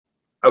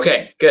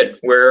Okay, good.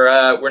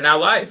 We're now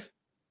live.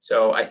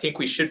 So I think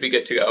we should be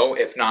good to go.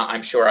 If not,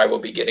 I'm sure I will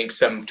be getting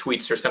some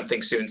tweets or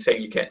something soon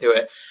saying you can't do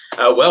it.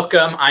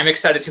 Welcome. I'm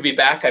excited to be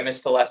back. I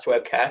missed the last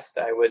webcast.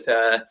 I was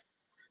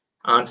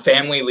on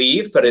family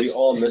leave, but we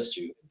all missed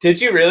you. Did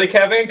you really,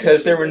 Kevin?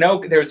 Because there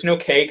was no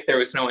cake, there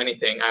was no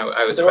anything.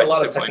 I was there were quite a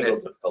lot disappointed.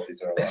 of technical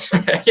difficulties in our last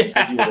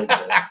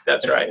podcast. Yeah.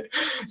 That's right.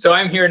 So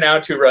I'm here now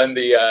to run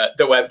the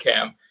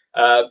webcam.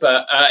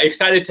 But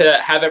excited to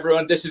have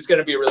everyone. This is going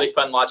to be a really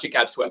fun Logic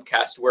Apps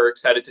webcast. We're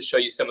excited to show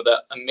you some of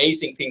the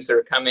amazing things that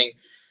are coming.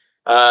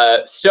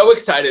 So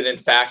excited, in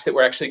fact, that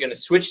we're actually going to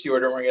switch the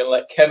order. We're going to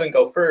let Kevin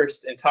go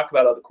first and talk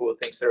about all the cool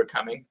things that are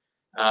coming.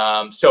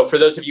 So for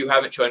those of you who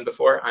haven't joined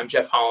before, I'm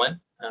Jeff Holland.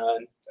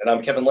 And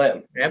I'm Kevin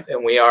Lamb. Yep,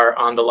 and we are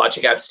on the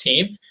Logic Apps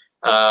team,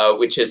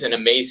 which is an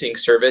amazing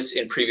service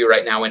in preview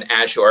right now in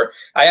Azure.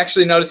 I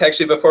actually noticed,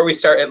 before we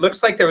start, it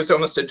looks like there was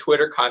almost a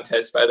Twitter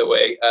contest, by the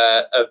way,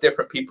 of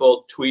different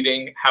people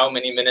tweeting how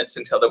many minutes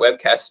until the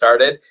webcast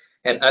started,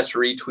 and us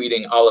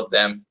retweeting all of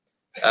them.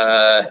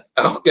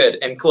 Oh, good.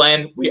 And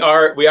Glenn, we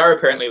are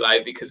apparently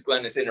live because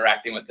Glenn is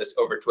interacting with us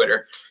over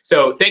Twitter.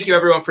 So thank you,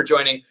 everyone, for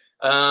joining.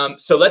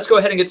 So let's go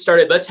ahead and get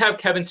started. Let's have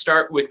Kevin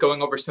start with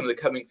going over some of the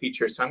coming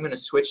features. So I'm going to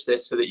switch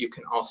this so that you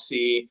can all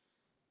see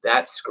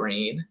that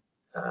screen.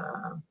 Oh,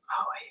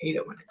 I hate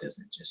it when it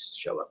doesn't just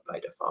show up by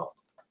default.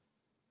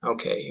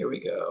 Okay, here we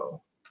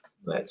go.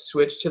 Let's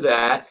switch to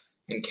that.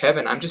 And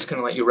Kevin, I'm just going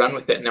to let you run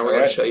with it, and then we're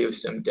going to show you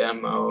some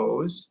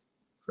demos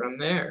from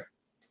there.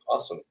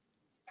 Awesome.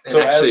 And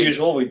so actually, as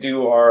usual, we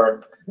do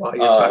our... While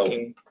you're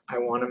talking, I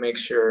want to make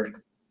sure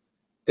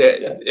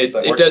that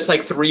it does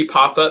like 3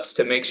 pop-ups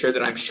to make sure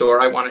that I'm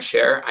sure I want to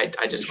share.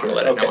 I just want to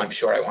let it know I'm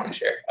sure I want to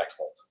share.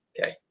 Excellent.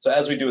 Okay. So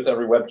as we do with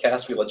every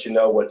webcast, we let you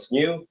know what's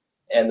new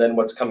and then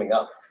what's coming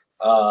up.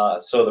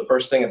 So the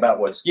first thing about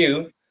what's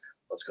new,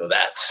 let's go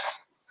that.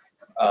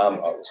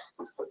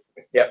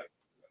 Yep.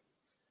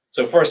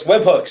 So first,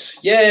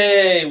 webhooks.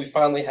 Yay! We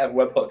finally have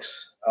webhooks.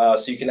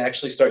 So you can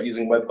actually start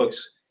using webhooks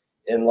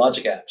in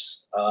Logic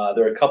Apps.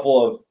 There are a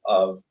couple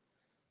of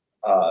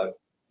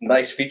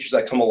nice features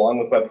that come along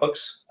with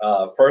webhooks.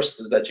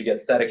 First is that you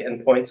get static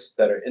endpoints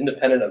that are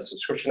independent of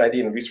subscription ID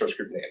and resource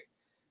group name.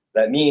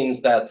 That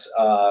means that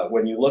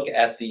when you look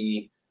at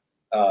the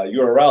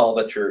URL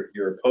that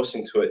you're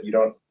posting to it,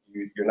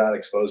 you're not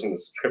exposing the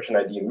subscription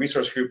ID and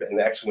resource group. And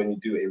actually, when you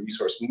do a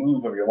resource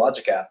move of your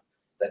Logic app,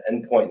 that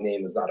endpoint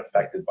name is not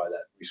affected by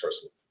that resource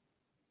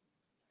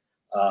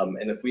move.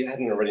 And if we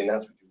hadn't already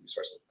announced we do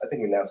resource move, I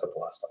think we announced that the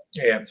last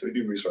time. Yeah. So we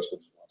do resource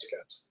moves in Logic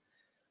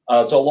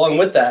Apps. So along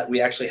with that,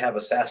 we actually have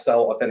a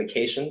SaaS-style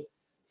authentication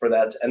for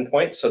that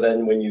endpoint. So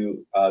then when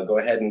you go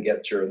ahead and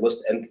get your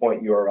list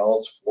endpoint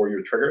URLs for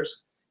your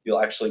triggers,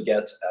 you'll actually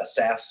get a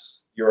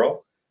SaaS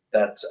URL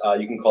that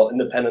you can call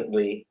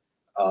independently,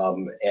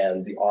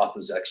 and the auth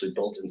is actually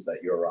built into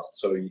that URL.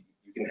 So you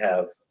can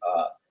have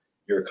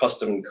your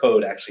custom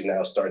code actually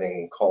now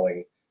starting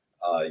calling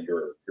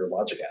your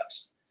Logic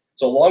apps.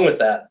 So along with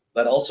that,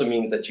 that also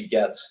means that you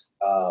get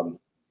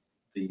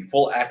the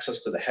full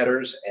access to the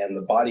headers, and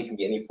the body can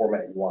be any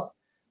format you want.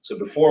 So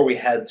before we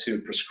had to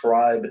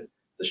prescribe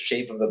the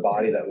shape of the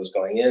body that was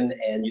going in,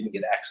 and you didn't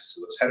get access to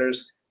those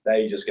headers. Now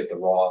you just get the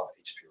raw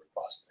HTTP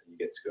request, and you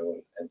get to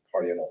go and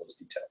party on all those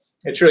details.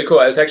 It's really cool.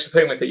 I was actually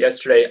playing with it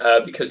yesterday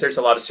because there's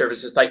a lot of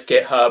services like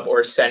GitHub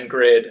or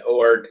SendGrid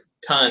or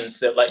tons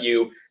that let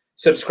you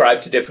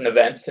subscribe to different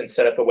events and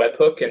set up a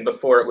webhook. And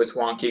before it was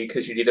wonky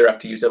because you'd either have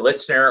to use a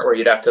listener or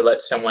you'd have to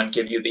let someone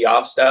give you the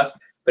off stuff.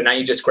 But now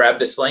you just grab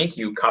this link,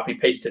 you copy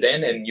paste it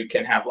in, and you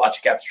can have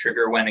Logic Apps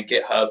trigger when a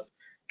GitHub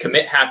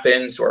commit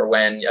happens or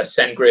when a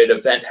SendGrid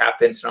event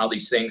happens and all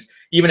these things,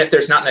 even if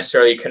there's not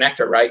necessarily a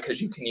connector, right?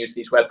 Because you can use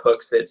these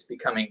webhooks that's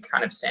becoming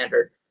kind of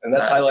standard. And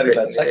that's highlighted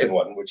by the second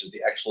one, which is the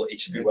actual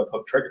HTTP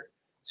webhook trigger.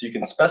 So you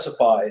can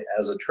specify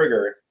as a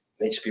trigger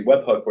an HTTP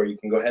webhook where you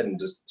can go ahead and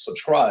just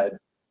subscribe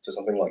to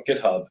something like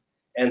GitHub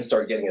and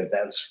start getting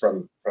events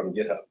from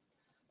GitHub.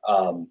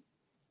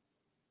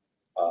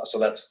 So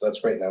that's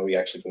great. Now we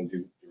actually can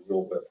do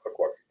real webhook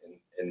work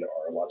in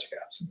our Logic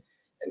apps.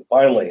 And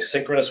finally,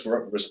 synchronous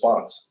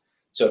response.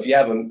 So if you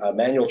have a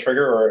manual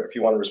trigger, or if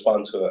you want to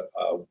respond to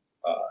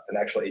an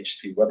actual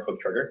HTTP webhook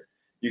trigger,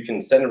 you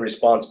can send a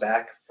response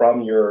back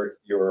from your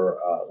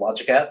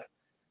Logic app.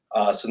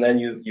 So then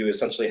you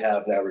essentially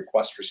have now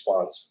request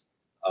response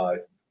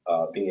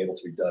being able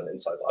to be done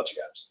inside Logic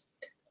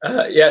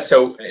apps. Yeah.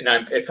 So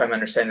if I'm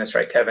understanding this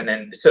right, Kevin,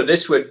 and so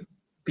this would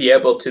be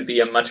able to be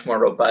a much more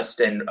robust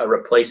and a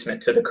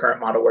replacement to the current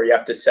model where you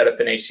have to set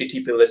up an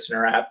HTTP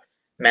listener app,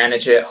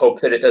 manage it,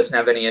 hope that it doesn't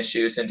have any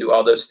issues, and do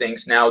all those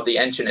things. Now the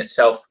engine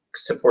itself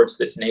supports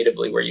this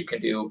natively, where you can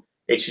do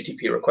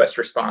HTTP request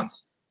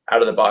response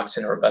out of the box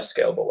in a robust,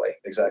 scalable way.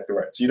 Exactly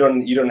right. So you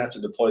don't have to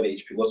deploy the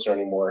HTTP listener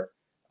anymore.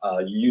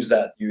 You use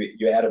that.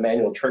 You add a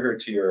manual trigger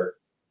to your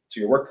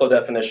workflow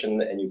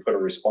definition, and you put a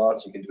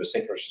response. You can do a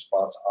synchronous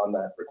response on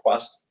that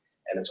request,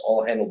 and it's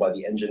all handled by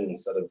the engine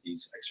instead of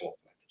these external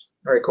connectors.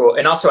 Very cool.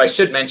 And also, I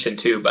should mention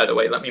too, by the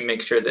way, let me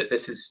make sure that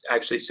this is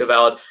actually still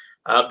valid.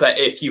 But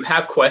if you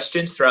have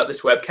questions throughout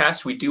this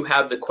webcast, we do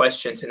have the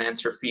questions and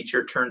answer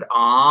feature turned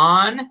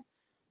on.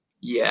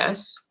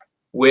 Yes,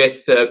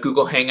 with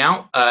Google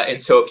Hangout. And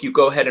so if you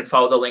go ahead and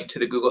follow the link to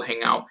the Google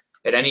Hangout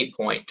at any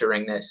point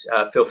during this,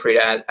 feel free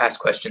to ask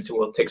questions, and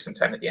we'll take some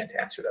time at the end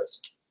to answer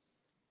those.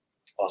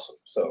 Awesome.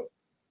 So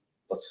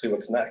let's see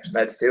what's next.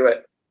 Let's do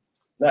it.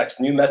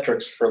 Next, new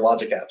metrics for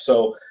Logic App.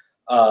 So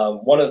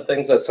one of the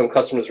things that some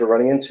customers were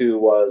running into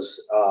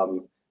was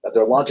that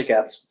their Logic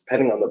apps,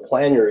 depending on the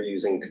plan you're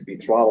using, could be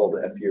throttled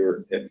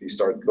if you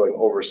start going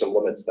over some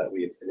limits that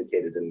we've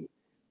indicated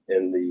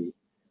in the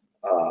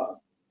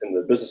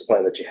business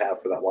plan that you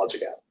have for that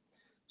Logic app.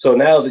 So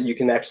now that you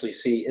can actually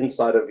see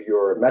inside of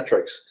your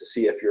metrics to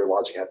see if your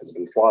Logic app has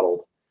been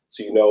throttled,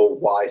 so you know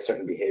why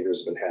certain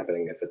behaviors have been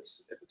happening if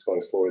it's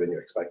going slower than you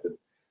expected.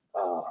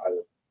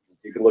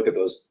 You can look at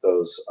those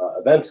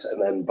events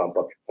and then bump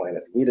up your plan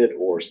if needed,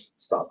 or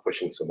stop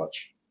pushing so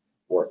much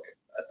work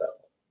at that point.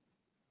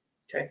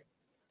 Okay.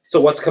 So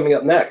what's coming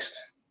up next?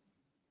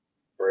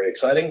 Very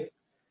exciting.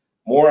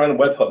 More on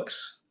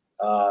webhooks.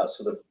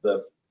 So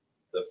the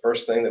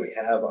first thing that we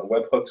have on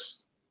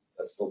webhooks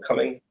that's still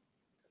coming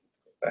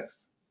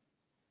next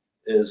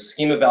is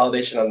schema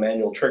validation on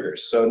manual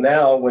triggers. So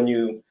now when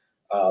you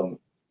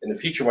in the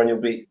future when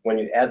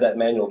you add that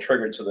manual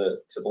trigger to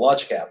the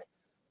Logic app,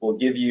 we'll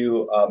give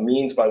you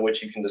means by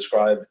which you can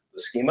describe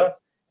the schema,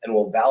 and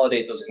we'll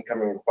validate those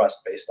incoming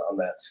requests based on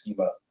that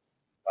schema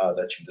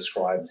that you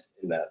described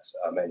in that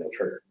manual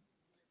trigger.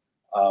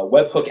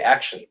 Webhook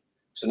action.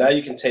 So now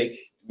you can take,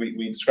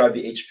 we described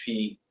the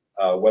HP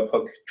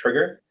webhook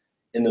trigger.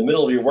 In the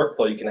middle of your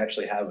workflow, you can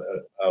actually have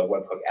a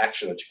webhook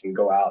action that you can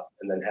go out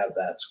and then have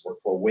that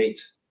workflow wait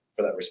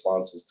for that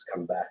responses to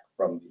come back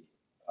from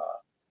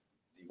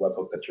the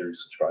webhook that you're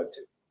subscribed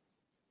to.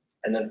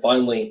 And then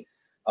finally,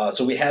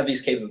 so we have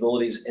these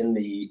capabilities in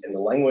the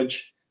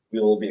language.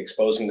 We will be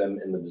exposing them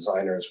in the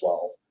designer as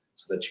well,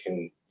 so that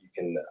you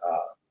can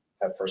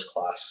have first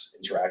class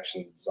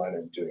interaction with the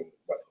designer doing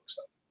webhook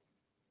stuff.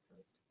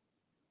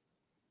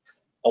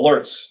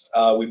 Alerts.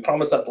 We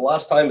promised that the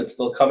last time. It's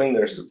still coming.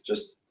 There's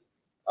just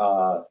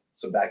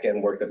some back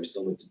end work that we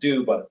still need to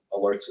do, but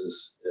alerts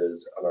is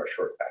on our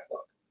short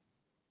backlog.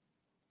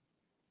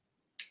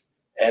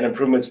 And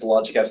improvements to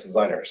Logic Apps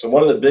Designer. So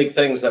one of the big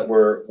things that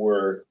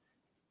we're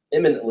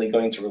imminently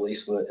going to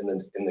release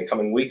in the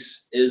coming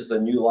weeks is the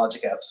new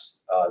Logic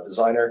Apps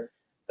Designer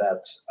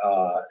that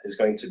is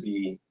going to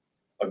be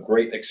a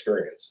great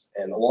experience.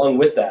 And along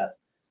with that,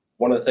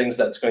 one of the things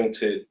that's going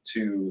to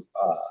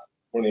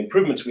one of the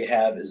improvements we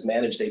have is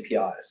managed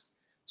APIs.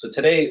 So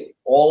today,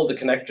 all the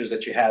connectors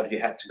that you have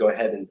to go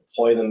ahead and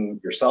deploy them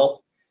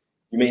yourself.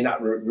 You may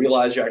not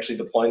realize you're actually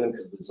deploying them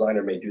because the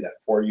designer may do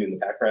that for you in the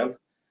background.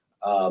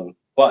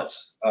 But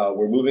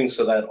we're moving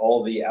so that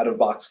all the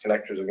out-of-box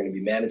connectors are going to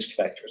be managed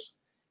connectors.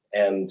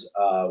 And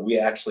we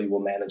actually will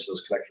manage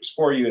those connectors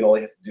for you, and all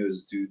you have to do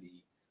is do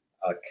the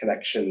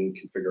connection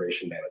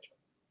configuration management.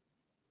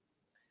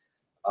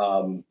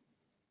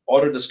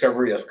 Auto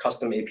discovery of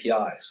custom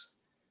APIs.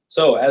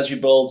 So as you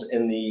build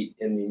in the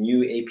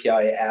new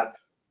API app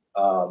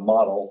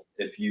model,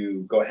 if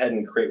you go ahead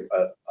and create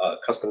a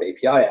custom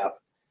API app,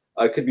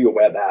 it could be a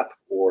web app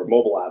or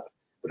mobile app,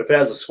 but if it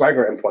has a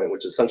Swagger endpoint,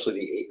 which is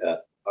essentially the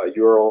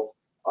URL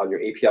on your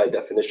API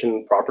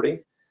definition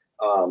property,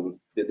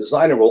 the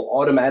designer will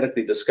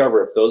automatically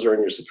discover if those are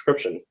in your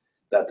subscription,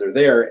 that they're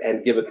there,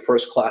 and give it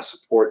first-class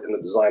support in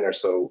the designer,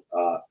 so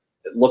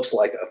it looks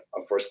like a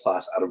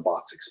first-class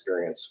out-of-box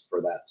experience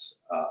for that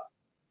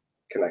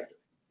connector.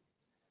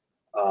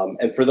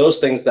 And for those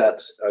things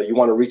that you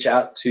want to reach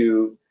out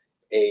to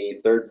a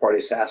third-party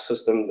SaaS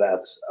system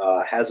that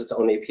has its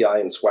own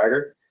API in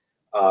Swagger,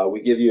 we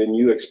give you a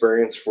new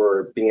experience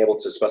for being able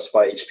to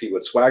specify HP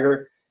with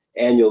Swagger,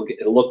 and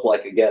it'll look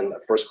like, again, a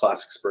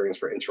first-class experience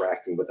for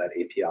interacting with that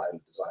API in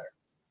the designer.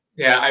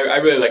 Yeah, I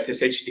really like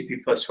this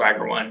HTTP plus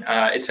Swagger one.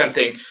 It's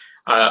something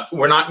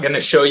we're not going to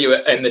show you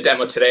in the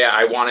demo today.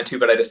 I wanted to,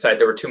 but I decided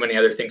there were too many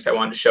other things I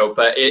wanted to show.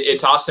 But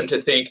it's awesome to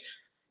think,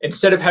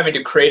 instead of having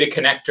to create a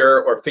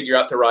connector or figure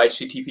out the right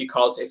HTTP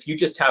calls, if you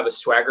just have a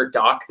Swagger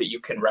doc that you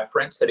can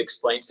reference that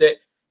explains it,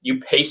 you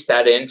paste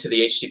that into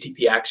the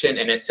HTTP action,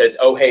 and it says,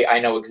 oh, hey, I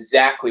know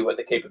exactly what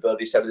the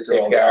capabilities of this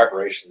API are.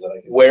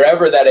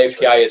 Wherever that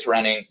API is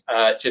running,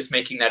 just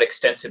making that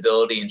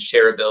extensibility and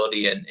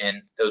shareability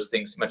and those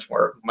things much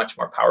more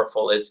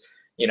powerful as,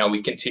 you know,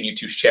 we continue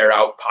to share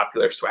out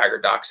popular Swagger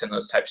docs and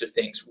those types of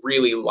things.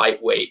 Really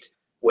lightweight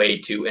way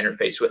to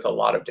interface with a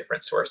lot of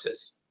different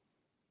sources.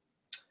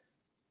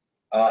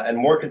 And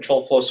more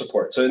control flow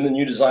support. So in the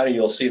new designer,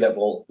 you'll see that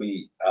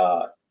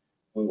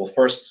we will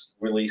first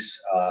release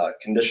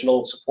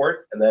conditional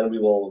support, and then we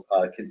will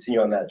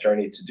continue on that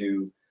journey to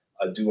do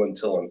a do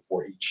until and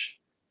for each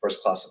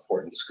first-class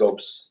support and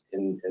scopes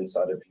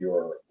inside of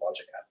your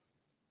Logic app.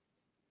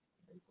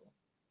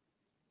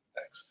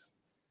 Next,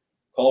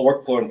 call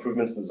workflow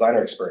improvements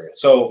designer experience.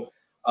 So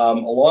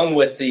along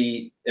with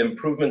the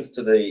improvements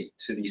to the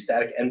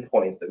static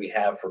endpoint that we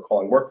have for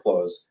calling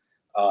workflows,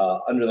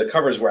 under the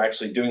covers, we're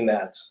actually doing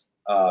that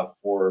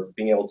for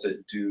being able to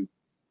do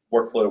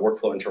workflow to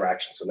workflow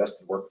interaction, so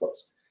nested workflows.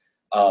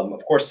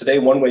 Of course, today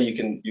one way you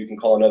can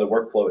call another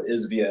workflow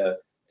is via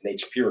an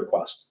HTTP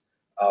request,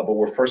 but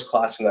we're first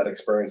class in that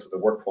experience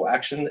with a workflow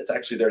action. It's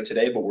actually there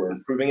today, but we're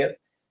improving it,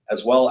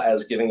 as well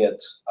as giving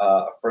it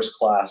a first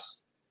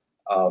class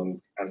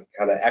kind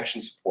of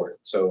action support.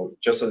 So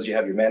just as you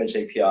have your managed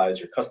APIs,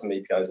 your custom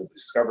APIs that we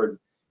discovered,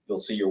 you'll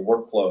see your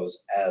workflows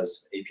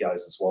as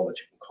APIs as well that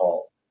you can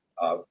call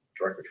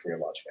directly from your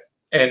Logic app.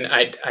 And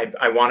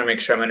I want to make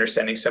sure I'm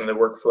understanding some of the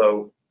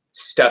workflow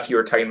stuff you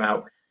were talking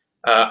about.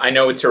 I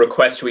know it's a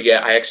request we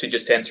get. I actually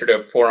just answered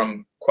a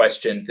forum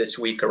question this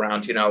week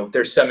around,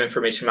 there's some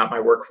information about my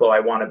workflow I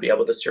want to be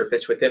able to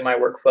surface within my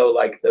workflow,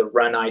 like the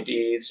run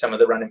ID, some of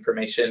the run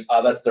information.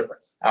 That's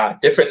different.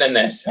 Different than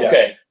this. Yes.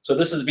 Okay. So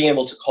this is being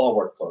able to call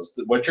workflows.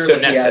 What you're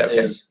looking at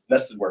is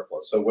nested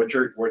workflows. So what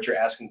you're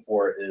asking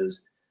for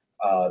is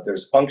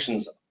there's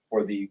functions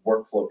for the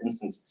workflow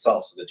instance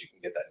itself so that you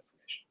can get that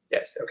information.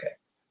 Yes. Okay.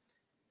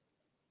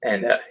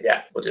 And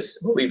yeah,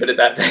 we'll leave it at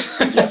that.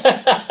 Yes.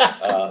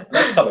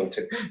 That's coming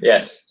too.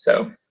 Yes.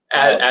 So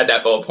add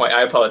that bullet point.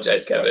 I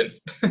apologize, Kevin.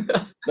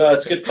 No,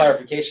 it's good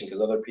clarification because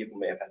other people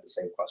may have had the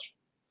same question.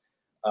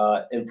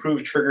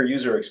 Improve trigger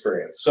user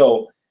experience.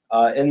 So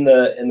in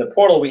the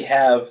portal we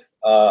have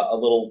a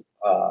little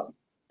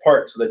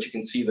part so that you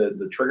can see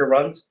the trigger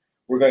runs.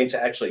 We're going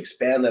to actually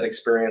expand that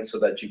experience so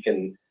that you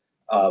can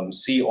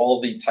see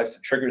all the types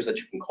of triggers that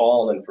you can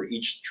call, and then for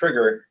each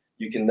trigger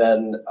you can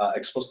then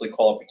explicitly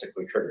call a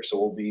particular trigger.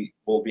 So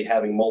we'll be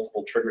having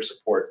multiple trigger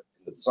support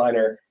in the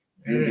designer,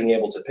 being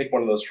able to pick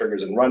one of those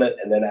triggers and run it,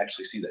 and then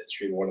actually see the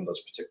history of one of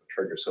those particular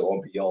triggers. So it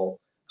won't be all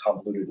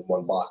convoluted in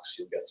one box.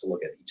 You'll get to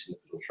look at each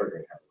individual trigger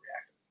and how it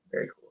reacts.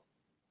 Very cool.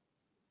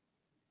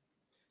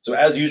 So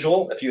as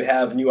usual, if you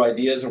have new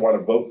ideas or want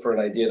to vote for an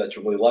idea that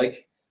you really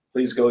like,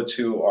 please go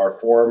to our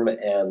forum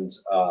and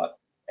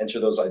enter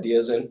those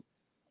ideas in.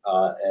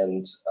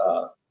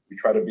 We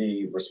try to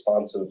be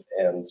responsive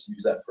and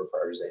use that for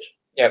prioritization.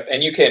 Yep,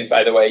 and you can,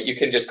 by the way, you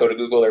can just go to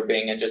Google or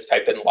Bing and just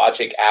type in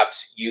Logic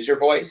Apps user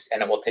voice,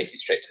 and it will take you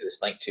straight to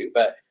this link too.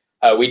 But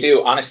we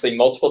do, honestly,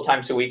 multiple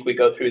times a week, we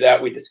go through that.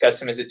 We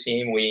discuss them as a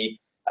team. We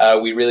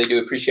really do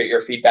appreciate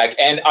your feedback.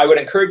 And I would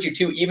encourage you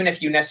too, even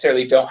if you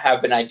necessarily don't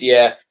have an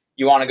idea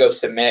you want to go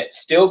submit,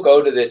 still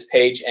go to this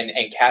page and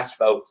cast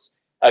votes.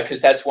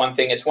 Because that's one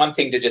thing. It's one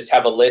thing to just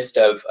have a list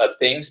of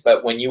things,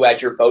 but when you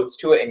add your votes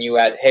to it and you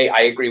add, hey,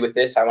 I agree with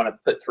this, I want to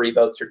put 3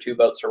 votes or 2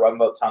 votes or 1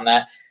 vote on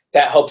that,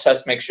 that helps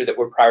us make sure that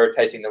we're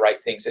prioritizing the right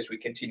things as we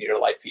continue to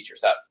light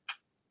features up.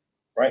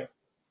 Right.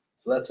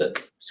 So that's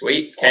it.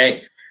 Sweet. Awesome.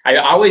 Hey, I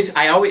always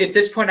at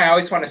this point I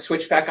always want to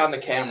switch back on the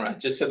camera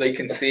just so they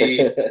can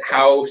see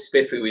how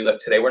spiffy we look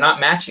today. We're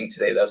not matching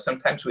today though.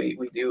 Sometimes we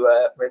do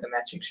wear the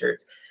matching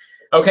shirts.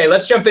 Okay,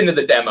 let's jump into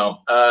the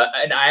demo.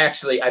 And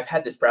I've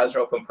had this browser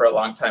open for a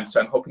long time, so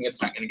I'm hoping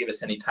it's not going to give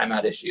us any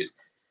timeout issues.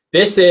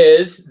 This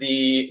is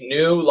the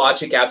new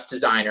Logic Apps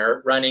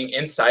Designer running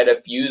inside a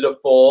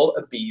beautiful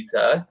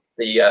Ibiza,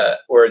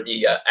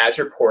 the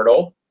Azure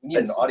portal. You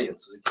need an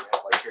audience.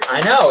 I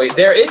know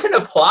there is an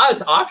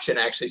applause option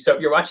actually. So if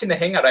you're watching the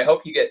Hangout, I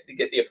hope you get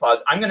the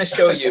applause. I'm going to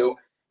show you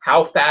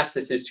how fast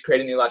this is to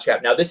create a new Logic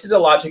app. Now this is a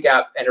Logic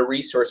app and a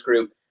resource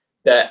group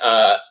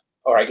that.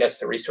 Or I guess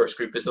the resource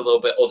group is a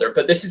little bit older,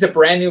 but this is a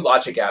brand new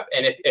Logic app.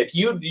 And if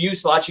you've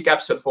used Logic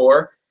apps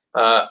before,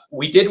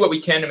 we did what we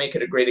can to make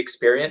it a great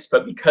experience,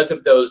 but because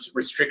of those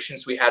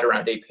restrictions we had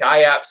around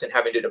API apps and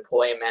having to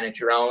deploy and manage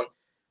your own,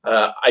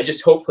 I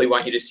just hopefully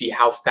want you to see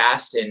how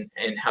fast and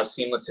how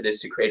seamless it is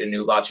to create a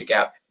new Logic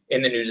app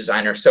in the new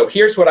designer. So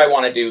here's what I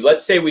want to do.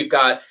 Let's say we've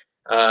got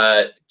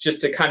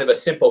just a kind of a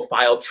simple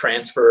file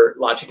transfer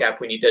Logic app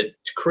we need to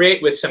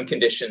create with some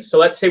conditions. So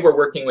let's say we're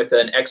working with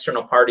an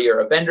external party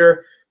or a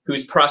vendor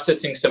who's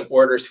processing some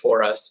orders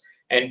for us.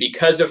 And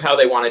because of how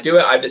they want to do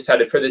it, I've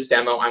decided for this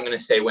demo, I'm going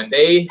to say when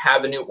they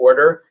have a new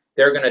order,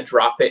 they're going to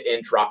drop it in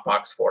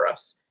Dropbox for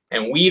us.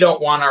 And we don't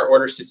want our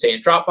orders to stay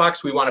in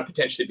Dropbox. We want to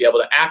potentially be able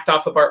to act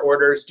off of our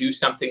orders, do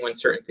something when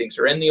certain things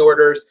are in the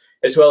orders,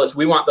 as well as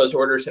we want those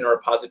orders in a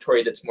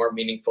repository that's more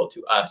meaningful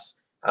to us,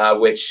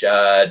 which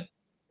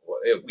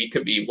we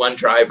could be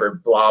OneDrive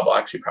or Blob. I'll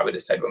actually probably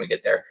decide when we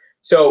get there.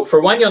 So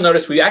for one, you'll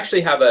notice we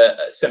actually have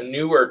some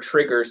newer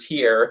triggers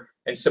here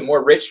and some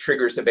more rich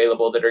triggers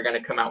available that are going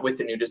to come out with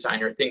the new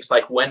designer. Things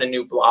like when a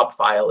new blob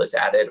file is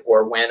added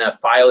or when a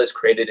file is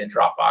created in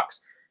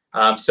Dropbox.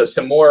 So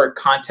some more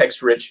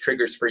context-rich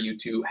triggers for you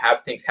to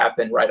have things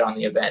happen right on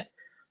the event.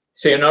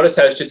 So you'll notice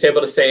I was just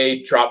able to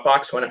say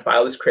Dropbox when a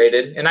file is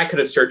created, and I could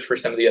have searched for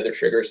some of the other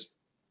triggers.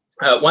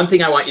 One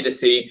thing I want you to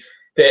see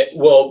that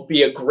will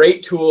be a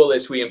great tool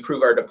as we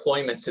improve our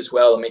deployments as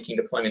well and making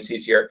deployments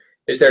easier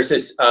is there's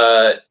this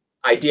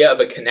idea of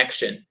a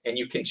connection, and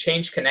you can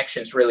change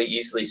connections really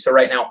easily. So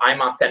right now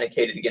I'm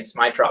authenticated against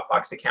my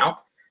Dropbox account.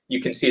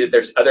 You can see that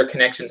there's other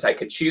connections I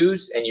could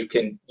choose, and you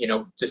can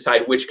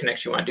decide which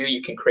connection you want to do.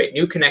 You can create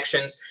new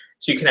connections,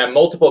 so you can have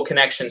multiple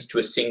connections to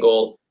a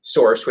single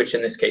source, which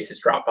in this case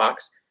is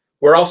Dropbox.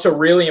 We're also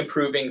really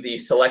improving the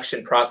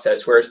selection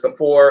process, whereas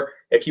before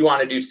If you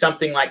want to do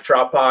something like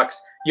Dropbox,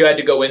 you had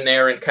to go in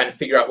there and kind of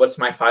figure out what's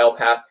my file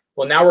path.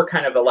 Well, now we're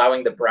kind of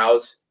allowing the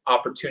browse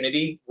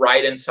opportunity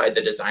right inside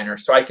the designer.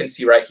 So I can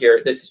see right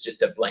here, this is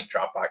just a blank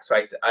Dropbox, so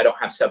I don't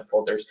have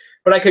subfolders.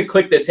 But I could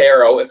click this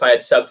arrow if I had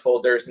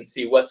subfolders and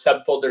see what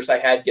subfolders I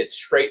had, get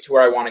straight to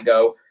where I want to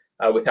go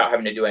without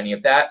having to do any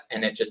of that,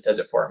 and it just does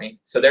it for me.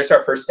 So there's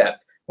our first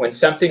step. When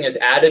something is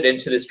added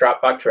into this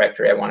Dropbox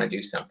directory, I want to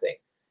do something.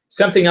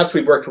 Something else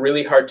we've worked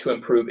really hard to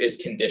improve is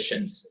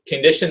conditions.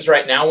 Conditions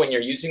right now, when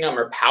you're using them,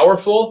 are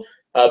powerful,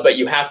 but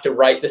you have to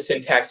write the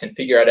syntax and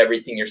figure out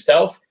everything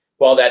yourself.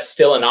 While that's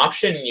still an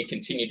option and you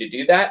continue to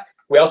do that,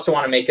 we also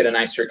want to make it a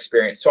nicer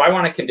experience. So I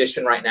want a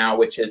condition right now,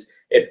 which is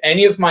if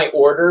any of my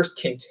orders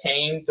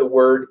contain the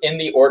word in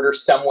the order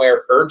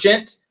somewhere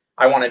urgent,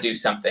 I want to do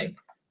something.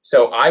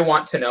 So I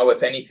want to know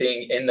if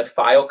anything in the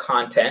file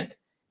content,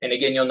 and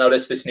again, you'll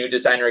notice this new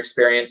designer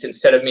experience,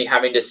 instead of me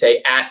having to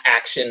say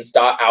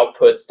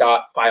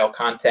 @actions.outputs.file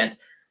content,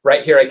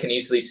 right here I can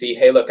easily see,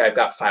 hey, look, I've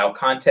got file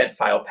content,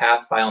 file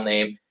path, file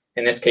name.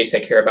 In this case, I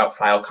care about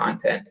file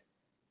content.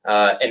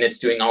 And it's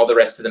doing all the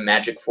rest of the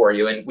magic for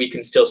you. And we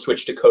can still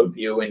switch to code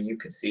view, and you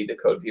can see the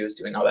code view is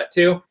doing all that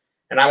too.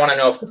 And I want to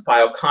know if the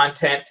file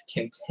content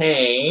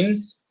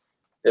contains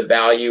the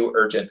value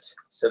urgent.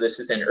 So this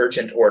is an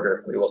urgent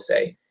order, we will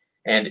say.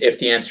 And if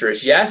the answer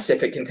is yes,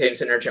 if it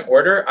contains an urgent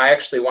order, I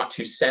actually want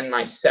to send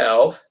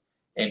myself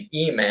an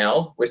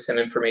email with some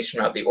information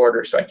about the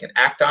order so I can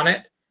act on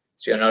it.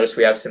 So you'll notice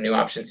we have some new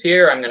options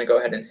here. I'm going to go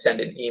ahead and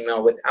send an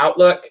email with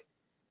Outlook.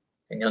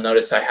 And you'll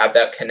notice I have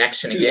that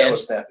connection again. That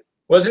was snappy.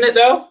 Wasn't it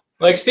though?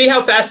 Like, see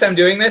how fast I'm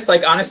doing this?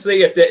 Like,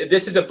 honestly, if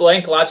this is a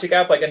blank Logic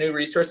app, like a new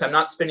resource, I'm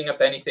not spinning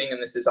up anything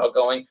and this is all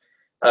going.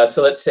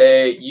 So let's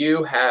say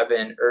you have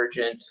an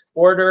urgent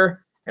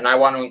order and I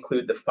want to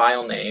include the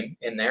file name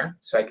in there.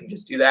 So I can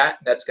just do that.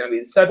 That's going to be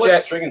the subject.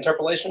 What, string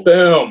interpolation?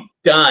 Boom,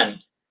 done.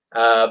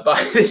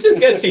 But this is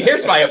good. See,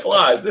 here's my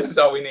applause. This is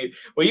all we need.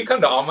 Will you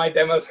come to all my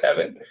demos,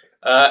 Kevin?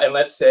 And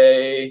let's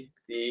say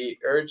the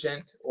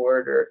urgent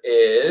order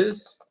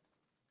is,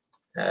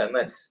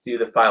 let's do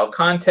the file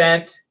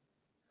content,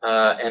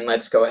 and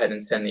let's go ahead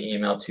and send the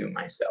email to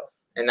myself.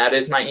 And that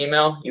is my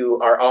email. You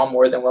are all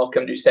more than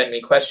welcome to send me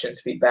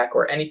questions, feedback,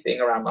 or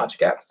anything around Logic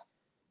Apps.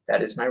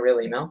 That is my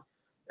real email.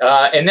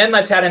 And then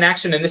let's add an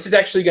action, and this is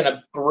actually going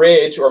to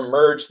bridge or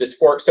merge this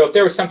fork. So if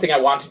there was something I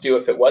want to do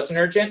if it wasn't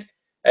urgent,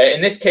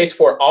 in this case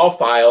for all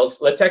files,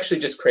 let's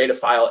actually just create a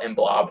file in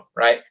Blob,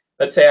 right?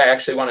 Let's say I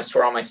actually want to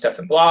store all my stuff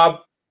in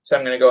Blob. So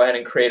I'm going to go ahead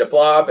and create a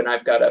Blob, and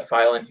I've got a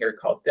file in here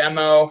called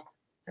demo,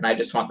 and I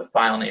just want the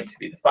file name to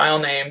be the file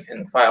name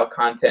and the file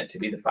content to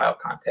be the file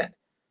content.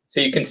 So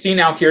you can see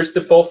now here's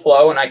the full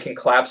flow, and I can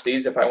collapse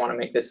these if I want to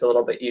make this a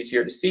little bit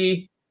easier to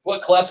see.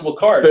 What collapsible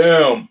cards?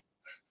 Boom.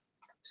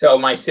 So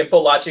my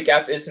simple Logic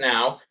app is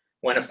now,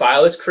 when a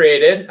file is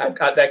created, I've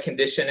got that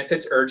condition if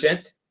it's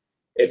urgent.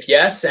 If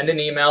yes, send an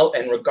email,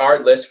 and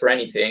regardless for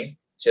anything,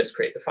 just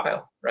create the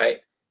file, right?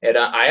 And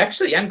I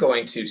actually am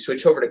going to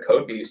switch over to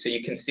code view so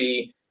you can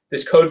see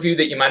this code view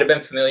that you might have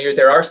been familiar.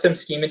 There are some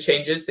schema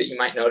changes that you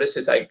might notice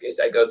as I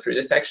go through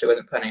this. I actually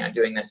wasn't planning on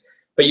doing this,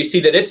 but you see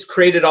that it's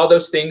created all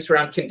those things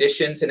around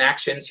conditions and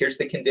actions. Here's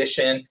the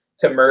condition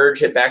to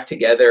merge it back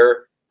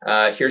together.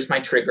 Here's my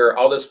trigger.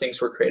 All those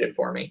things were created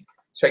for me.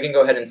 So I can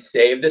go ahead and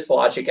save this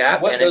Logic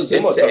app, and it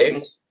did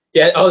save.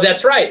 Yeah. Oh,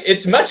 that's right.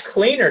 It's much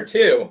cleaner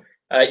too.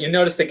 You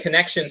notice the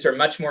connections are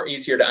much more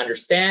easier to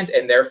understand,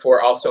 and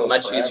therefore also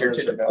much easier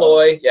to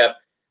deploy. Yep.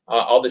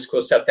 All this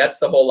cool stuff. That's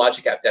the whole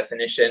Logic app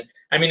definition.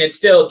 I mean, it's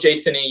still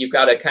JSON-y. You've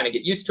got to kind of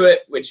get used to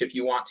it, which if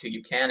you want to,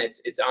 you can.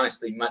 It's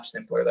honestly much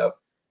simpler though.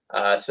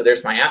 So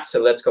there's my app. So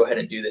let's go ahead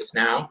and do this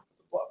now.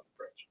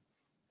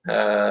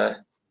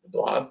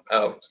 Blob.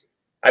 Oh,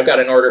 I've got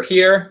an order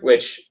here,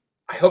 which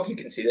I hope you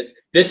can see this.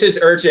 This is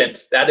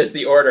urgent. That is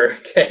the order.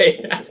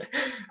 Okay.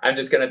 I'm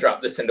just going to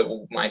drop this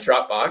into my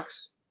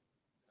Dropbox,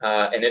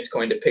 and it's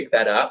going to pick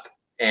that up,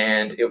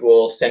 and it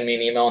will send me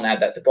an email and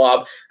add that to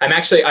Blob.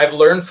 I've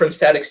learned from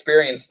sad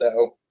experience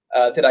though,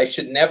 that I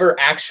should never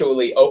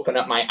actually open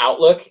up my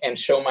Outlook and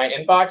show my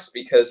inbox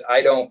because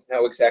I don't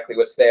know exactly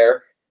what's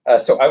there.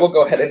 So I will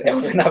go ahead and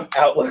open up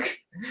Outlook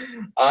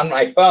on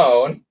my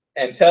phone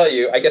and tell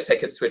you, I guess I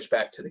could switch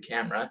back to the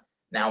camera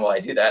now while I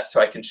do that, so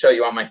I can show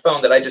you on my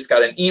phone that I just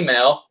got an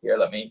email. Here,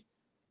 let me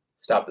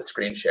stop the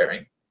screen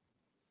sharing. You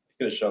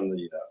could have shown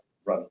the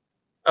run.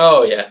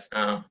 Oh, yeah.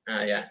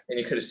 Yeah. And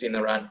you could have seen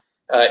the run.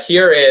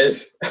 Here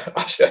is,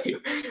 I'll show you.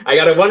 I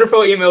got a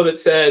wonderful email that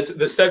says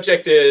the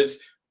subject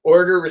is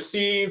order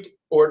received,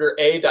 order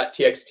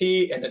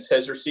a.txt, and it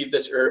says receive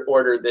this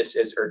order, this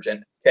is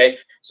urgent. Okay.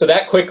 So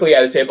that quickly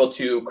I was able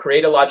to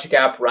create a Logic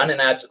app, run an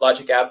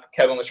Logic app.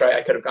 Kevin was right.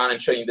 I could have gone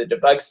and shown you the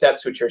debug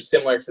steps, which are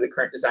similar to the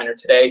current designer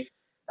today.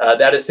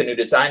 That is the new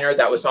designer.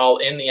 That was all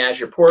in the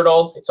Azure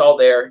portal. It's all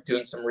there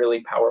doing some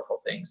really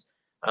powerful things.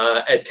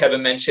 As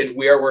Kevin mentioned,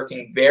 we are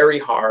working very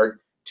hard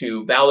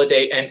to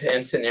validate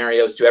end-to-end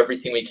scenarios, do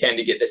everything we can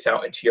to get this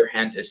out into your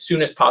hands as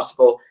soon as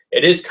possible.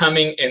 It is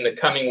coming in the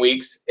coming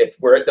weeks. If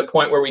we're at the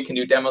point where we can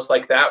do demos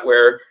like that,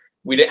 where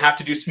We didn't have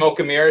to do smoke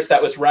and mirrors.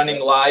 That was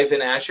running live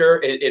in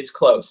Azure. It's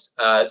close.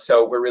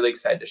 So we're really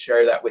excited to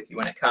share that with you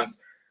when it comes.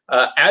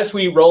 As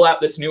we roll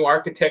out this new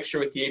architecture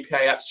with the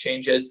API apps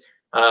changes,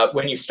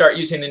 when you start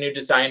using the new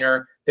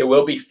designer, there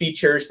will be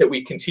features that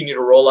we continue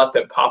to roll up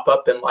and pop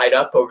up and light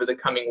up over the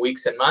coming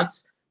weeks and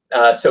months.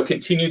 So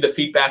continue the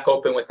feedback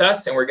open with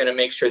us, and we're going to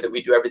make sure that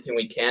we do everything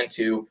we can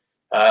to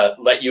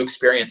let you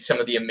experience some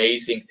of the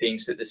amazing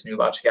things that this new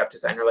Logic App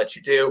Designer lets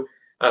you do.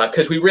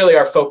 Because we really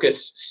are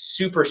focused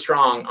super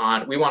strong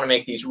on, we want to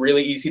make these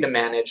really easy to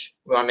manage.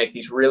 We want to make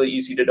these really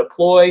easy to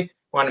deploy. We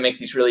want to make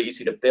these really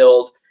easy to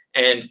build.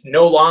 And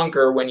no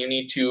longer when you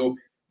need to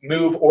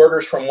move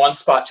orders from one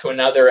spot to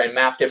another and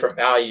map different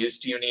values,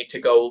 do you need to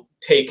go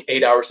take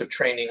 8 hours of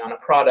training on a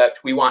product.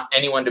 We want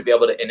anyone to be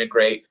able to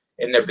integrate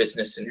in their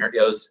business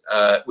scenarios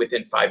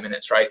within 5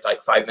 minutes, right?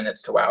 Like 5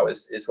 minutes to wow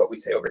is what we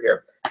say over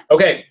here.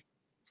 Okay.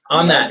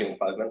 On that, being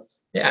 5 minutes.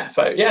 Yeah,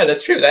 yeah,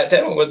 that's true. That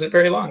demo wasn't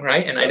very long,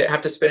 right? And I didn't have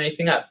to spin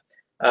anything up.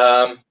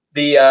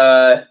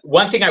 The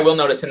one thing I will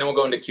notice, and then we'll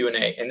go into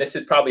Q&A, and this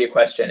is probably a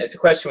question. It's a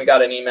question we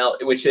got an email,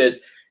 which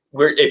is,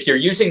 if you're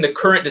using the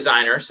current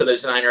designer, so the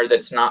designer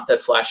that's not the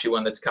flashy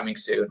one that's coming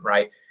soon,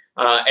 right?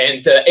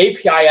 And the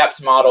API apps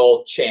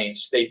model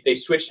changed. They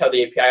switched how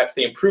the API apps,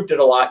 they improved it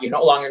a lot. You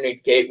no longer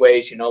need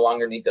gateways. You no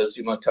longer need those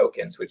Zumo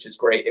tokens, which is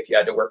great if you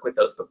had to work with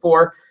those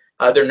before.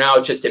 They're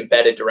now just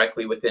embedded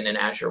directly within an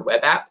Azure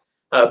web app.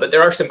 But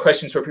there are some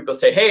questions where people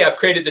say, hey, I've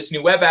created this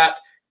new web app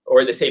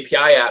or this API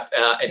app,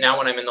 and now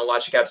when I'm in the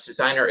Logic Apps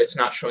Designer, it's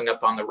not showing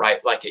up on the right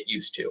like it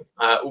used to.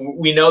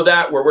 We know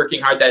that. We're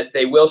working hard that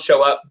they will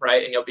show up,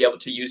 right? And you'll be able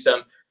to use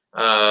them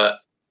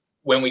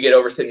when we get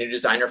over to the new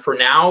designer. For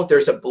now,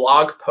 there's a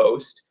blog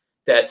post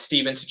that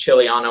Steven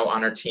Siciliano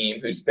on our team,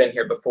 who's been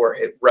here before,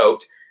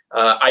 wrote.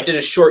 I did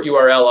a short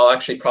URL. I'll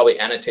actually probably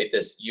annotate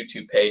this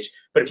YouTube page.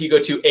 But if you go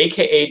to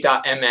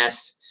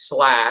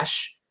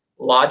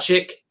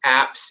aka.ms/Logic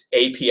Apps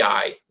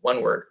API,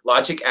 one word,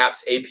 Logic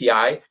Apps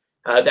API,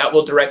 that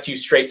will direct you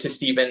straight to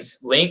Steven's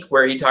link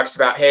where he talks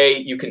about, hey,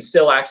 you can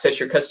still access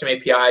your custom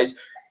APIs.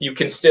 You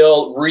can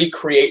still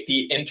recreate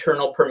the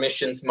internal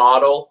permissions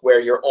model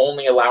where you're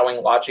only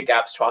allowing Logic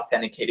Apps to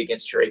authenticate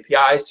against your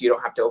APIs, so you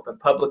don't have to open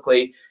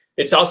publicly.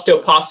 It's all still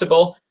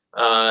possible.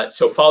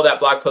 So follow that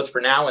blog post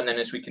for now, and then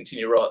as we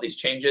continue to roll out these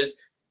changes,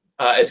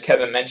 as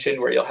Kevin mentioned,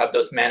 where you'll have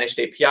those managed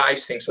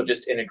APIs, things will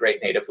just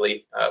integrate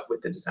natively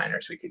with the designer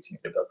as we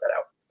continue to build that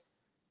out.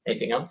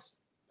 Anything else?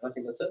 I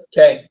think that's it.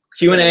 Okay,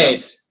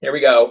 Q&As. Here we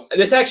go.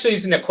 This actually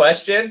isn't a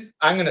question.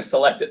 I'm going to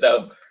select it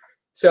though.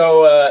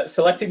 So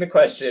selecting the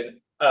question.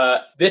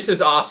 This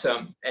is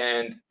awesome,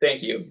 and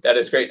thank you. That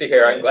is great to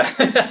hear. I'm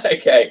glad.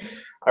 Okay.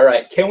 All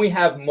right. Can we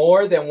have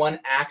more than one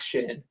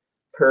action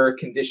per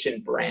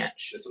condition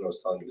branch? That's what I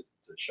was telling you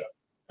to show.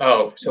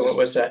 Oh, so what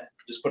was that?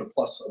 Just put a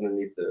plus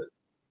underneath the.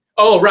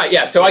 Oh, right.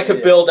 Yeah. So I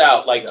could build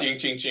out like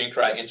Yes. jink,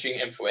 right, and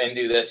jink info and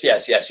do this.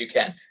 Yes, you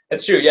can.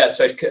 That's true. Yes.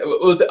 So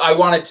I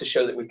wanted to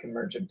show that we can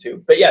merge them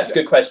too. But yes,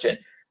 good question.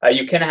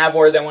 You can have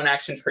more than one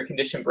action per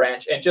condition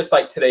branch, and just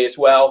like today as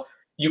well,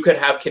 you could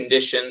have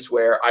conditions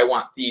where I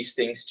want these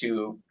things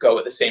to go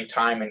at the same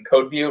time in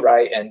code view,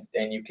 right? And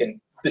you can,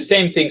 the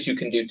same things you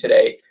can do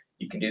today,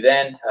 you can do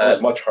then. It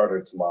was much harder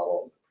to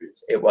model in the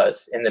previous. It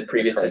was in the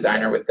previous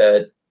designer with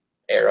the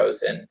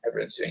arrows and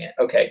everyone's doing it.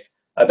 Okay.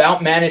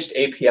 About managed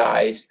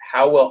APIs,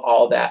 how will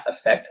all that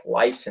affect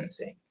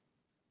licensing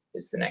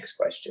is the next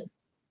question.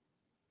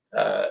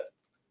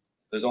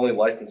 There's only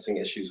licensing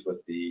issues with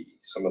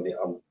some of the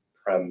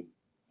on-prem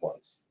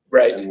ones.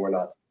 Right. And we're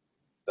not.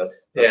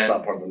 That's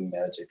not part of the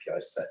managed API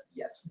set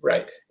yet.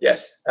 Right.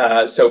 Yes.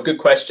 So good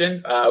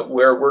question.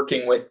 We're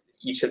working with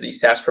each of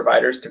these SaaS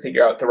providers to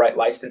figure out the right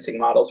licensing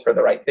models for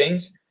the right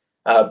things.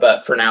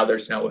 But for now,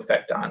 there's no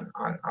effect on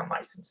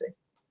licensing.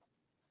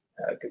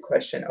 Good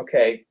question.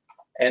 Okay.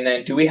 And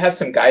then, do we have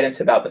some guidance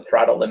about the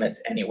throttle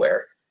limits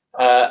anywhere?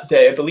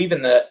 I believe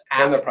in the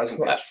app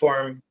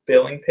platform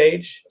billing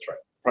page.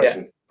 That's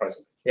right.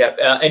 Pricing. Yeah.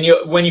 And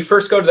when you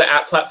first go to the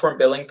app platform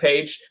billing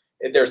page,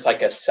 there's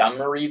like a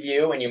summary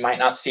view, and you might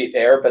not see it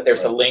there, but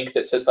there's a link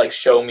that says like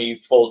show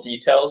me full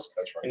details.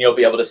 That's right. And you'll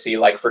be able to see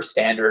like for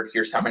standard,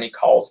 here's how many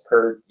calls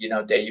per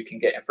day you can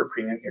get, and for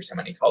premium, here's how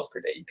many calls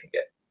per day you can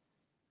get.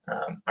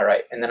 All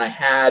right. And then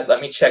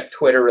let me check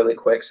Twitter really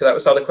quick. So that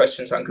was all the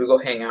questions on Google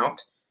Hangout.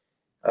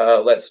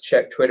 Let's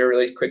check Twitter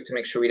really quick to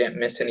make sure we didn't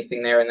miss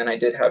anything there. And then I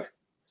did have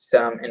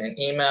some in an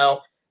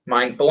email.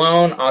 Mind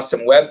blown, awesome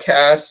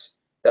webcast.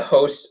 The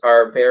hosts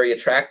are very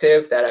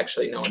attractive. That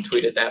actually, no one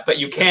tweeted that, but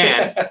you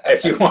can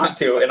if you want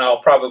to, and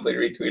I'll probably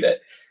retweet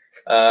it.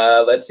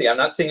 Let's see, I'm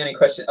not seeing any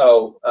questions.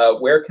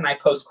 Where can I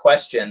post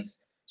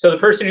questions? So the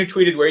person who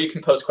tweeted where you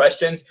can post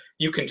questions,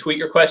 you can tweet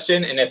your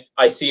question, and if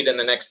I see it in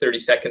the next 30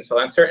 seconds,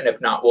 I'll answer it, and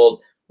if not,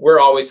 we're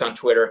always on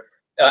Twitter.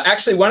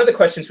 Actually, one of the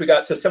questions we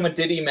got, so someone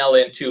did email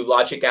into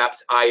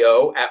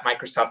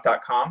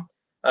logicappsio@microsoft.com,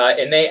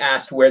 and they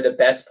asked where the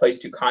best place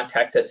to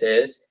contact us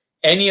is.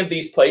 Any of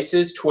these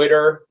places,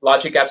 Twitter,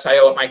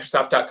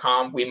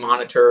 logicappsio@microsoft.com, we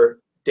monitor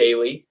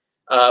daily.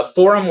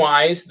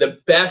 Forum-wise, the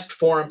best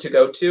forum to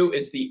go to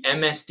is the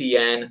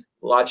MSDN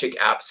Logic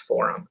Apps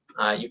forum.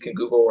 You can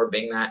Google or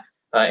Bing that,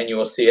 and you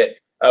will see it.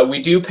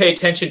 We do pay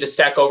attention to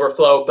Stack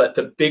Overflow, but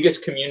the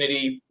biggest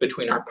community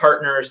between our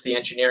partners, the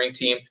engineering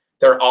team,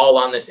 they're all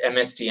on this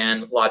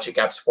MSDN Logic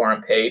Apps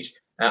forum page.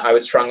 I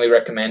would strongly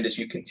recommend, as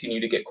you continue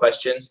to get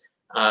questions,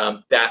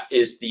 that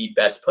is the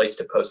best place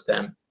to post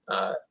them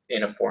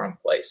in a forum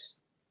place.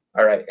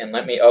 All right, and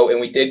let me,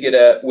 and we did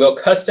get will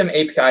custom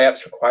API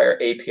apps require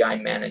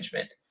API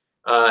management?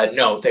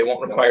 No, they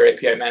won't require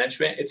API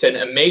management. It's an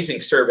amazing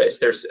service.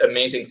 There's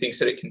amazing things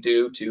that it can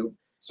do to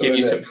give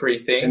you some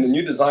free things. In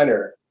the new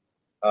designer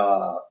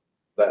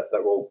that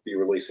we'll be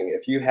releasing,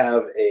 if you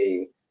have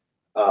a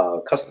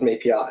custom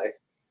API,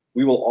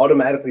 we will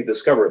automatically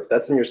discover, if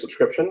that's in your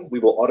subscription, we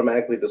will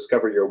automatically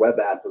discover your web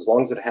app as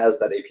long as it has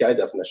that API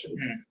definition.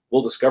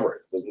 We'll discover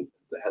it. It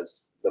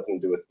has nothing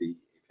to do with the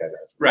API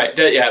management.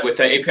 Right. Yeah, with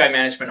the API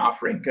management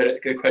offering.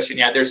 Good question.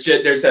 Yeah, there's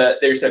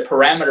a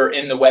parameter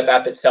in the web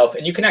app itself,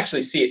 and you can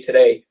actually see it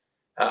today,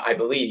 I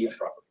believe.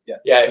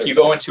 Yeah. If you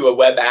go into a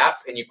web app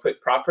and you click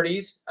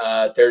properties,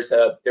 there's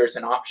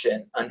an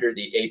option under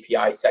the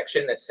API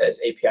section that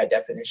says API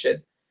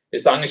definition.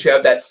 As long as you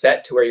have that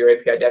set to where your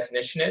API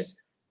definition is,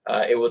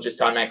 it will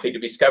just automatically be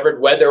discovered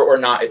whether or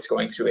not it's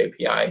going through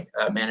API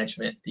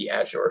management, the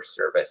Azure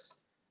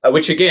service,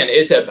 which again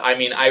is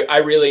I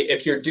really,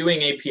 if you're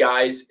doing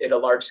APIs at a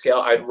large scale,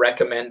 I'd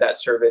recommend that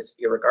service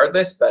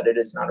irregardless, but it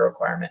is not a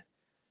requirement.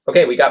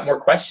 Okay, we got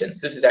more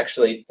questions. This is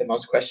actually the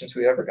most questions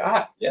we ever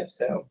got. Yeah.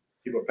 So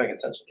people are paying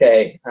attention.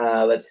 Okay,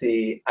 let's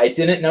see. I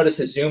didn't notice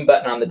a zoom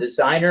button on the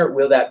designer.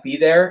 Will that be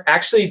there?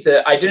 Actually,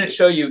 I didn't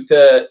show you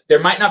there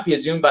might not be a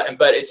zoom button,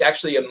 but it's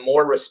actually a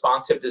more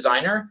responsive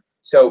designer.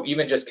 So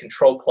even just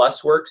Control+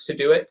 works to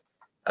do it.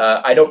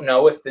 I don't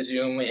know if the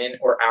zoom in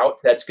or out,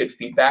 that's good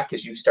feedback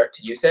as you start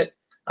to use it.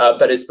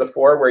 But as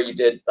before where you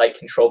did like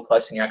Control+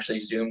 and you actually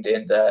zoomed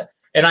in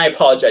and I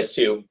apologize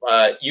too.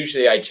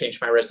 Usually I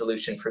change my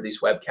resolution for these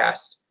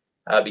webcasts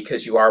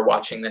because you are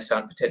watching this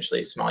on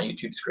potentially a small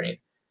YouTube screen.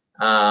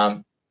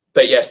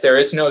 But yes, there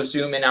is no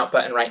zoom in out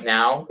button right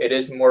now. It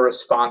is more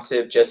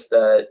responsive, just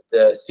the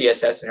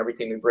CSS and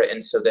everything we've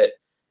written so that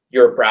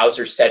your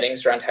browser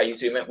settings around how you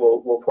zoom it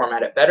will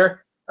format it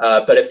better.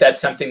 But if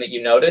that's something that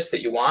you notice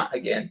that you want,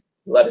 again,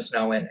 let us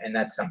know, and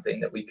that's something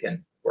that we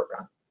can work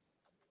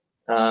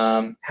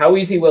on. How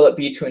easy will it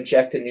be to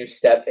inject a new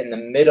step in the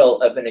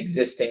middle of an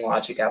existing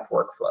Logic App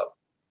workflow?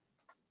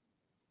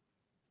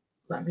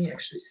 Let me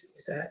actually see,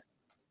 is that?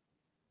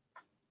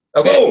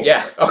 Okay, boom.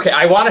 Yeah, okay,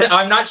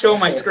 I'm not showing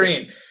my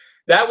screen.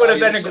 That would have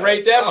been a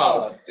great demo.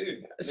 Oh,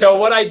 dude. So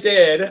what I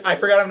did, I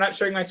forgot I'm not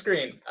showing my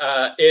screen,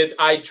 is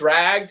I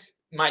dragged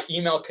my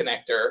email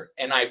connector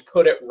and I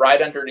put it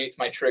right underneath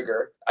my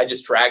trigger. I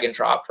just drag and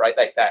dropped, right?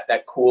 Like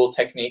that cool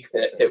technique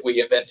that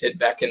we invented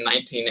back in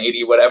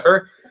 1980,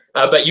 whatever.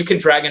 But you can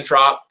drag and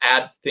drop,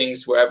 add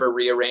things wherever,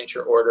 rearrange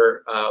your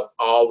order,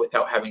 all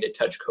without having to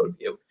touch code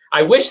view.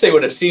 I wish they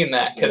would have seen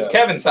that because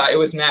Kevin saw it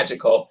was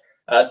magical.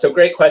 So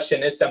great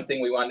question, is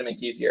something we wanted to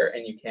make easier,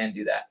 and you can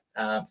do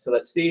that. So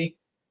let's see,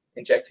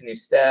 inject a new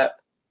step.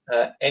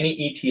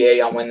 Any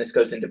ETA on when this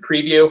goes into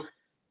preview?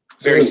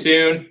 Very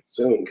soon.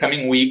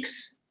 Coming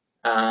weeks.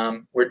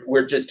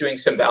 We're just doing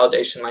some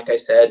validation, like I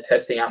said,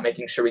 testing out,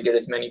 making sure we get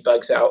as many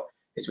bugs out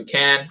as we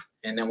can,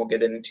 and then we'll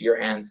get it into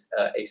your hands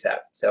ASAP.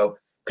 So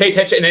pay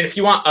attention, and if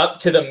you want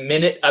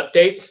up-to-the-minute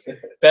updates,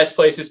 best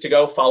places to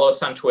go, follow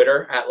us on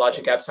Twitter at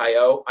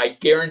LogicApps.io. I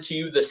guarantee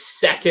you the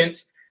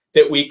second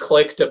that we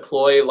click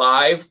deploy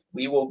live,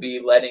 we will be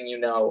letting you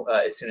know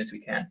as soon as we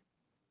can.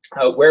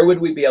 Where would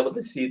we be able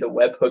to see the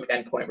webhook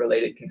endpoint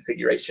related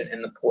configuration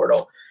in the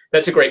portal?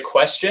 That's a great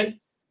question.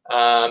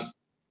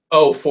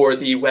 For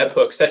the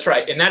webhooks, that's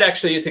right. And that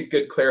actually is a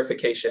good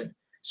clarification.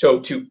 So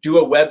to do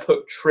a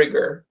webhook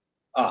trigger.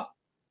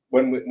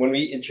 When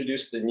we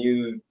introduce the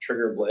new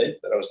trigger blade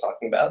that I was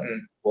talking about,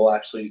 we'll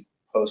actually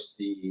post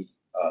the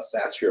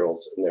SASS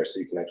URLs in there so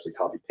you can actually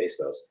copy paste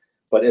those.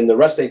 But in the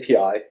REST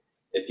API,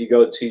 if you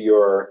go to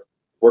your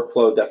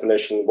workflow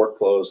definition,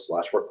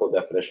 workflows/workflow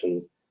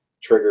definition,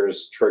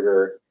 triggers,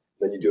 trigger,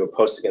 then you do a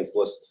post against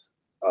list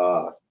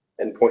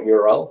endpoint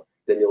URL,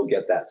 then you'll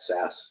get that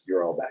SASS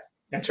URL back.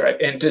 That's right.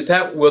 And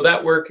will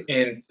that work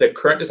in the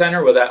current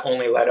designer, or will that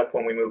only light up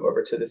when we move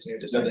over to this new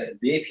designer? No,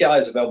 the API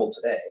is available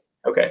today.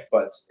 Okay.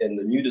 But in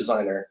the new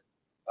designer,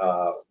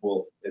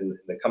 in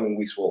the coming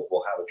weeks,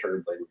 we'll have a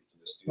trigger blade.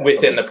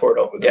 Within the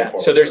portal, yeah.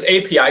 So there's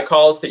API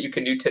calls that you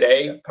can do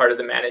today, part of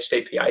the managed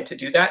API to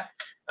do that.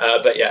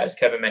 But yeah, as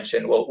Kevin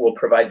mentioned, we'll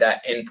provide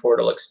that in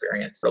portal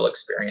experience. But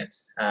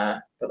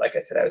like I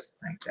said, I was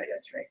playing that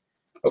yesterday.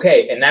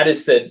 Okay, and that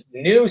is the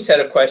new set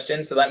of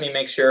questions. So let me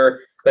make sure.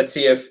 Let's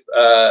see if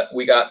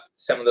we got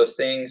some of those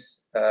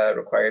things.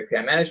 Require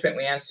API management,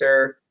 we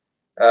answer.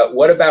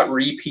 What about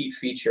repeat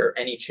feature?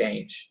 Any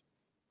change?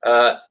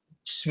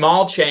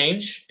 Small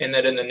change in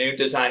that in the new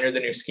designer, the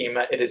new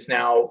schema, it is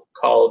now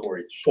called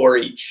for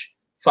each.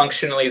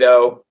 Functionally,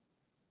 though,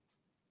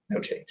 no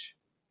change.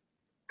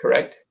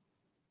 Correct?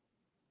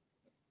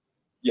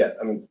 Yeah,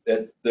 I mean,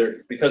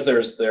 because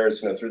there's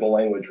through the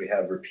language we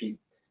have repeat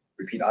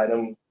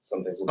item,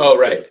 some things will be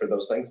right. for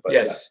those things, but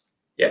yes.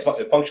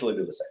 it functionally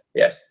do the same.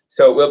 Yes,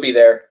 so it will be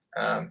there.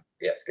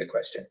 Yes, good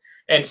question.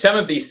 And some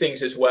of these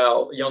things as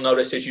well, you'll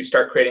notice as you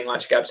start creating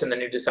logic apps in the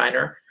new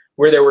designer,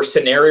 where there were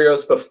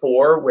scenarios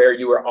before where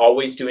you were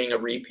always doing a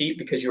repeat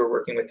because you were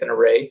working with an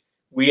array,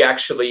 we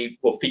actually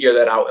will figure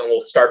that out and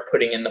we'll start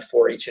putting in the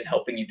for each and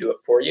helping you do it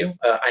for you.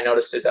 I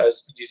noticed as I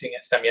was using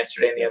it some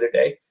yesterday and the other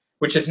day,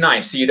 which is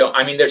nice. So you don't,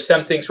 I mean, there's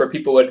some things where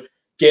people would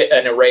get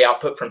an array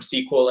output from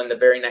SQL in the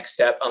very next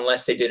step.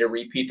 Unless they did a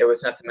repeat, there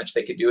was nothing much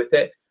they could do with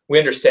it. We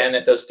understand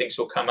that those things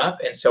will come up.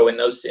 And so in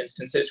those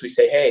instances, we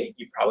say, hey,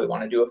 you probably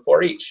want to do a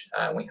for each.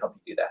 And we help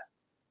you do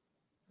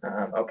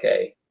that.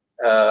 Okay.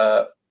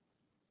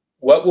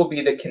 What will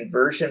be the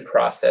conversion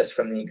process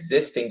from the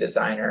existing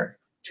designer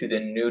to the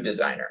new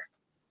designer?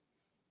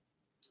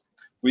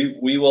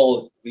 We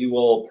will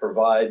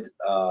provide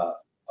a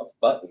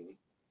button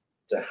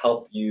to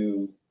help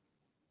you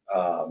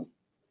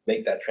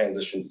make that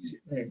transition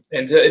easier.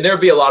 And there'll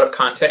be a lot of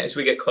content as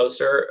we get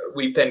closer.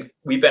 We've been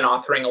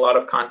authoring a lot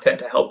of content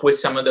to help with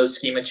some of those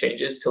schema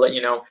changes to let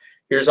you know,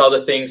 here's all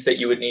the things that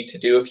you would need to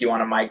do if you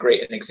want to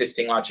migrate an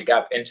existing logic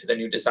app into the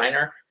new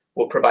designer.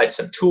 We'll provide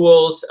some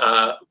tools,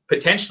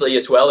 potentially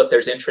as well, if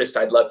there's interest.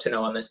 I'd love to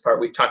know on this part.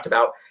 We've talked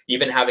about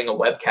even having a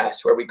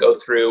webcast where we go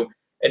through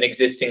an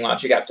existing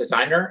logic app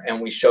designer and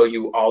we show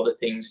you all the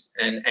things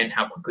and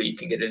how quickly you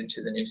can get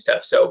into the new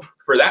stuff. So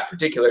for that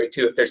particular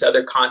too, if there's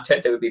other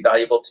content that would be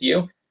valuable to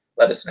you,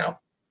 let us know.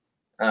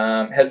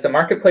 Has the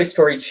marketplace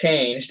story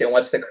changed and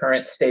what's the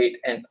current state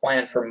and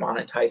plan for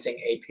monetizing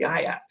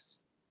API apps?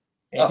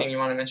 Anything you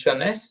want to mention on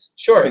this?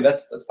 Sure. I mean,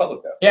 that's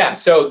public though. Yeah,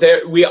 so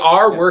we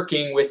are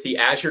working with the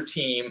Azure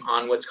team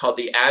on what's called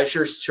the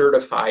Azure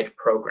Certified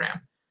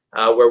program,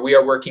 where we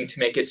are working to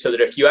make it so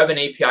that if you have an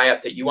API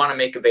app that you want to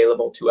make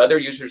available to other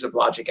users of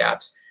Logic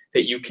Apps,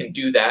 that you can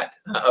do that,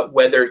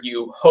 whether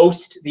you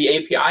host the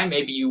API,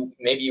 maybe you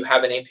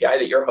have an API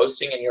that you're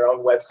hosting in your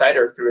own website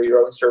or through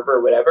your own server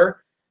or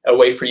whatever, a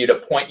way for you to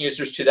point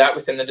users to that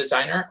within the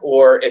designer,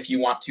 or if you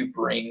want to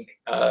bring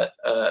a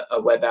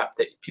web app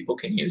that people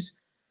can use.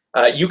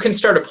 You can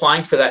start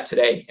applying for that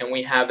today, and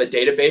we have a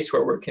database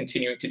where we're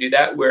continuing to do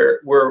that.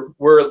 We're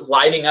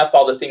lighting up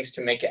all the things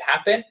to make it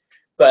happen,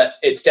 but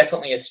it's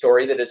definitely a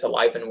story that is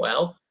alive and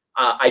well.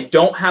 I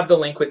don't have the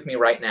link with me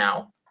right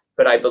now,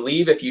 but I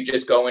believe if you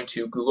just go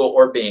into Google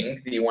or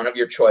Bing, the one of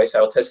your choice,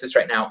 I will test this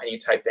right now, and you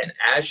type in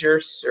Azure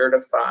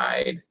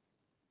Certified,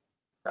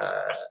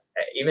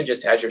 even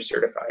just Azure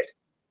Certified.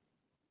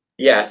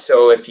 Yeah,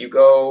 so if you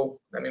go,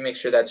 let me make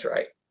sure that's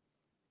right.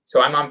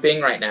 So I'm on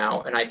Bing right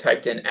now, and I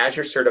typed in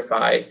Azure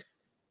Certified.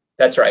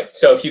 That's right.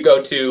 So if you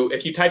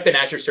type in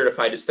Azure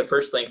Certified, it's the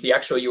first link. The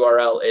actual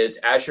URL is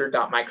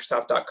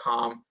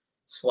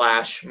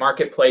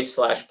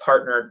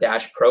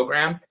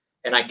azure.microsoft.com/marketplace/partner-program,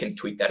 and I can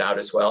tweet that out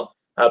as well.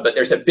 But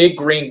there's a big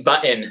green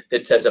button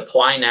that says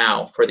Apply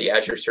Now for the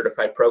Azure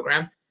Certified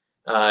program.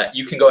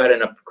 You can go ahead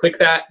and click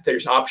that.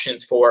 There's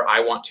options for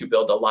I want to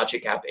build a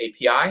Logic App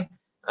API,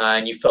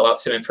 and you fill out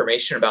some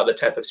information about the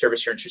type of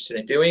service you're interested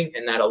in doing,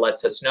 and that'll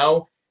let us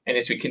know. And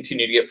as we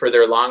continue to get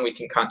further along, we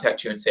can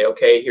contact you and say,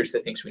 okay, here's the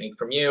things we need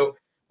from you.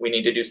 We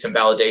need to do some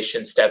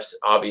validation steps,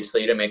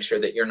 obviously, to make sure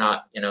that you're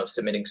not,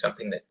 submitting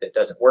something that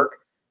doesn't work.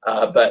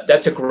 But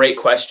that's a great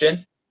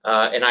question.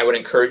 And I would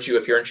encourage you,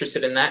 if you're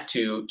interested in that,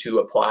 to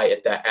apply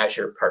at that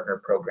Azure Partner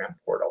Program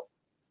portal.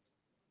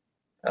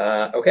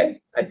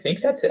 Okay, I think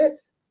that's it.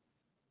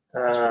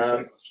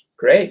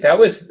 Great, that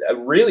was a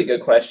really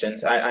good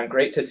questions. I'm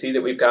great to see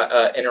that we've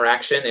got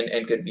interaction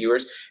and good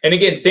viewers. And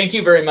again, thank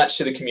you very much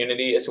to the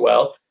community as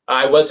well.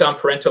 I was on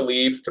parental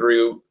leave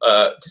through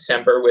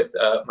December with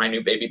my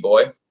new baby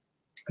boy,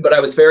 but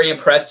I was very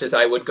impressed as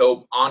I would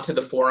go onto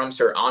the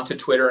forums or onto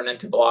Twitter and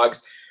into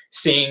blogs,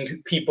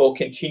 seeing people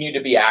continue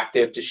to be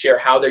active, to share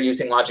how they're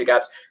using Logic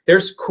Apps.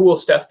 There's cool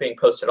stuff being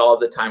posted all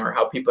of the time, or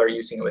how people are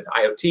using it with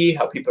IoT,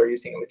 how people are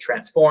using it with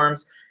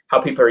transforms,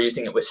 how people are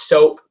using it with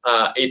SOAP.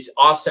 It's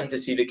awesome to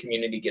see the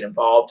community get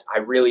involved. I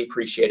really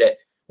appreciate it.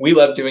 We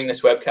love doing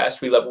this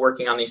webcast. We love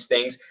working on these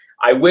things.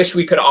 I wish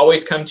we could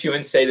always come to you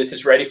and say this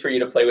is ready for you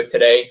to play with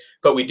today,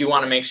 but we do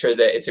want to make sure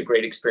that it's a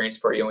great experience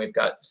for you, and we've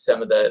got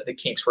some of the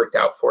kinks worked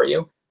out for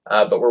you,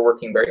 but we're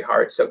working very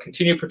hard. So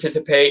continue to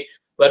participate.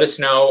 Let us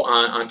know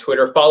on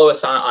Twitter. Follow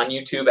us on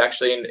YouTube,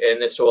 actually,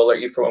 and this will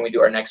alert you for when we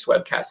do our next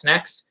webcast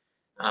next.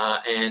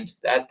 And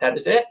that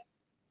is it.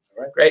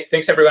 All right. Great.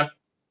 Thanks, everyone.